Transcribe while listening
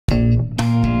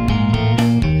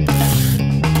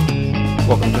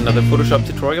Welcome to another Photoshop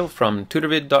tutorial from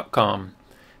tutorvid.com.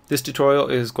 This tutorial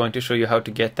is going to show you how to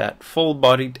get that full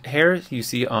bodied hair you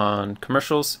see on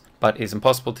commercials but is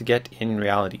impossible to get in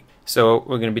reality. So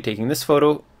we're going to be taking this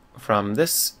photo from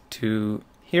this to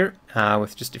here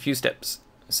with just a few steps.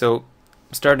 So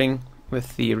starting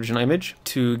with the original image.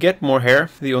 To get more hair,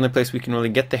 the only place we can really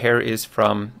get the hair is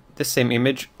from this same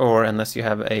image, or unless you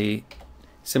have a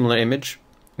similar image,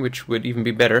 which would even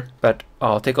be better, but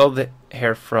I'll take all the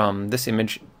hair from this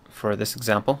image for this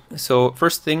example. So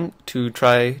first thing, to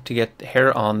try to get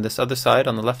hair on this other side,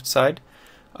 on the left side,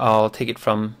 I'll take it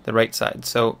from the right side.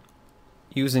 So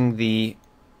using the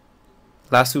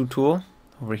lasso tool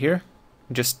over here,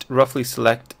 just roughly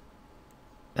select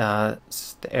the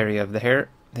area of the hair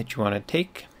that you want to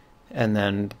take, and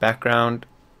then the background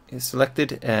is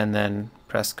selected, and then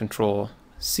press Ctrl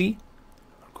C,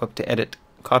 go up to Edit,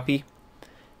 Copy,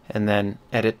 and then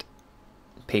Edit,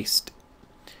 Paste.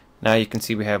 Now you can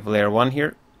see we have layer 1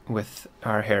 here with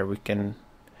our hair. We can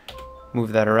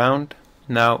move that around.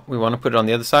 Now we want to put it on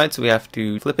the other side, so we have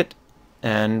to flip it,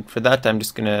 and for that I'm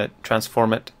just going to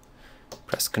transform it.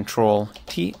 Press Ctrl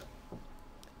T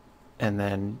and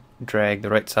then drag the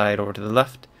right side over to the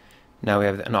left. Now we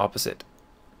have an opposite.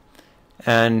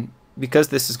 And because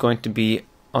this is going to be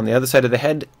on the other side of the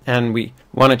head, and we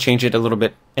want to change it a little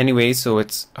bit anyway, so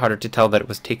it's harder to tell that it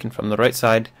was taken from the right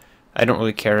side, I don't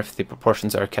really care if the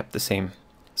proportions are kept the same,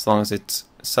 as long as it's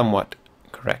somewhat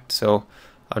correct. So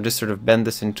I'll just sort of bend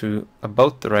this into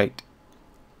about the right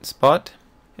spot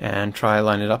and try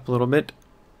line it up a little bit.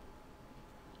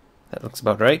 That looks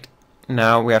about right.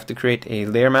 Now we have to create a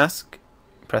layer mask.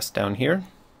 Press down here.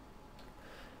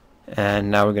 And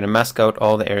now we're going to mask out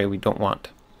all the area we don't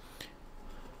want.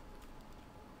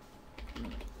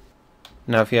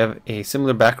 Now if you have a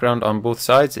similar background on both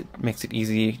sides, it makes it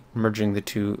easy merging the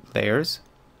two layers.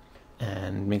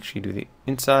 And make sure you do the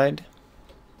inside.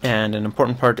 And an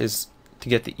important part is to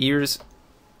get the ears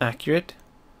accurate.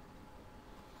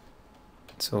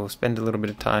 So spend a little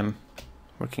bit of time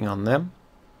working on them.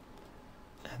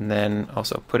 And then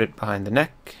also put it behind the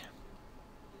neck.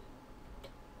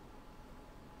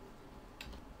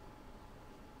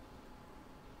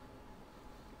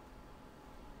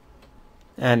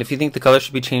 And if you think the color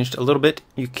should be changed a little bit,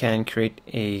 you can create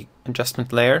a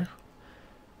adjustment layer,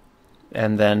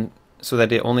 and then so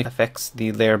that it only affects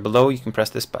the layer below, you can press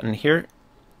this button here,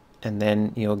 and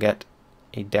then you'll get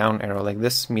a down arrow like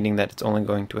this, meaning that it's only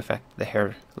going to affect the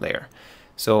hair layer.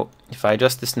 So if I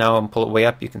adjust this now and pull it way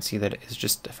up, you can see that it's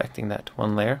just affecting that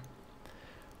one layer.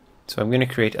 So I'm going to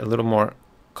create a little more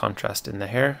contrast in the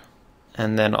hair,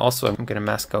 and then also I'm going to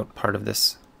mask out part of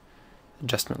this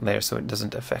adjustment layer so it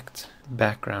doesn't affect the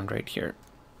background right here.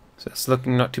 So it's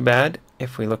looking not too bad.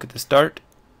 If we look at the start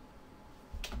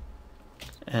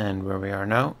and where we are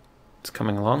now, it's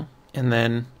coming along. And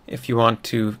then if you want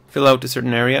to fill out a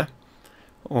certain area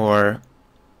or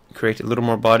create a little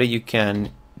more body, you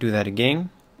can do that again.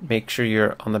 Make sure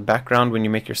you're on the background when you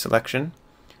make your selection.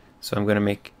 So I'm going to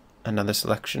make another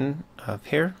selection of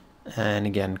hair, and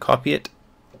again copy it,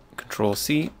 Ctrl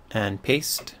C and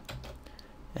paste.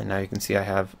 And now you can see I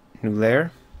have a new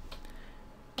layer,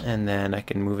 and then I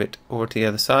can move it over to the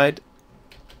other side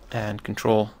and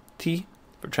Control T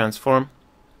for transform,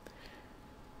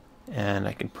 and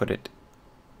I can put it,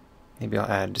 maybe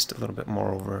I'll add just a little bit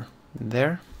more over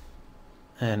there,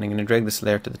 and I'm going to drag this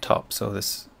layer to the top so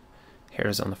this hair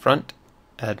is on the front.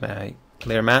 Add my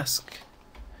layer mask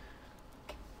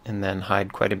and then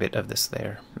hide quite a bit of this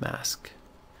layer mask.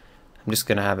 I'm just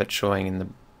going to have it showing in the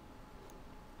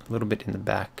a little bit in the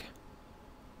back.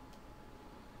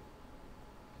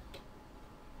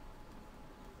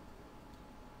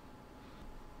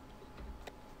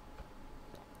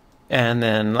 And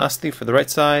then lastly, for the right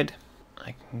side,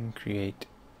 I can create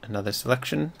another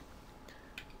selection,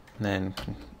 and then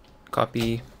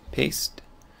copy, paste.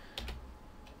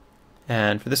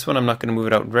 And for this one, I'm not going to move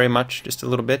it out very much, just a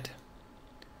little bit,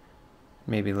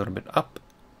 maybe a little bit up,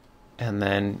 and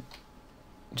then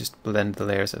just blend the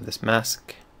layers of this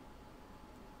mask.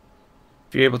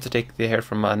 If you're able to take the hair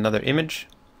from another image,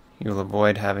 you'll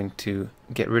avoid having to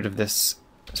get rid of this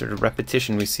sort of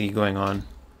repetition we see going on.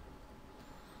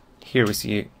 Here we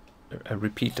see a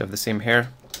repeat of the same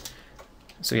hair,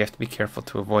 so you have to be careful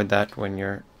to avoid that when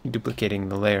you're duplicating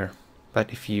the layer.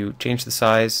 But if you change the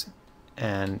size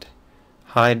and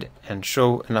hide and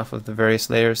show enough of the various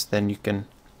layers, then you can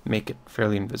make it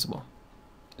fairly invisible.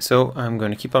 So I'm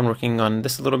going to keep on working on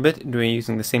this a little bit,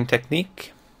 using the same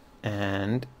technique,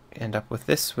 and end up with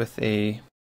this, with a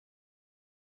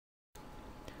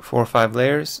 4 or 5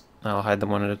 layers. I'll hide them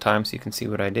one at a time so you can see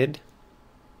what I did.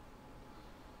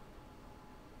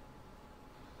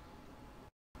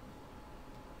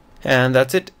 And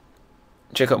that's it.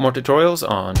 Check out more tutorials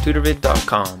on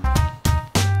tutorvid.com.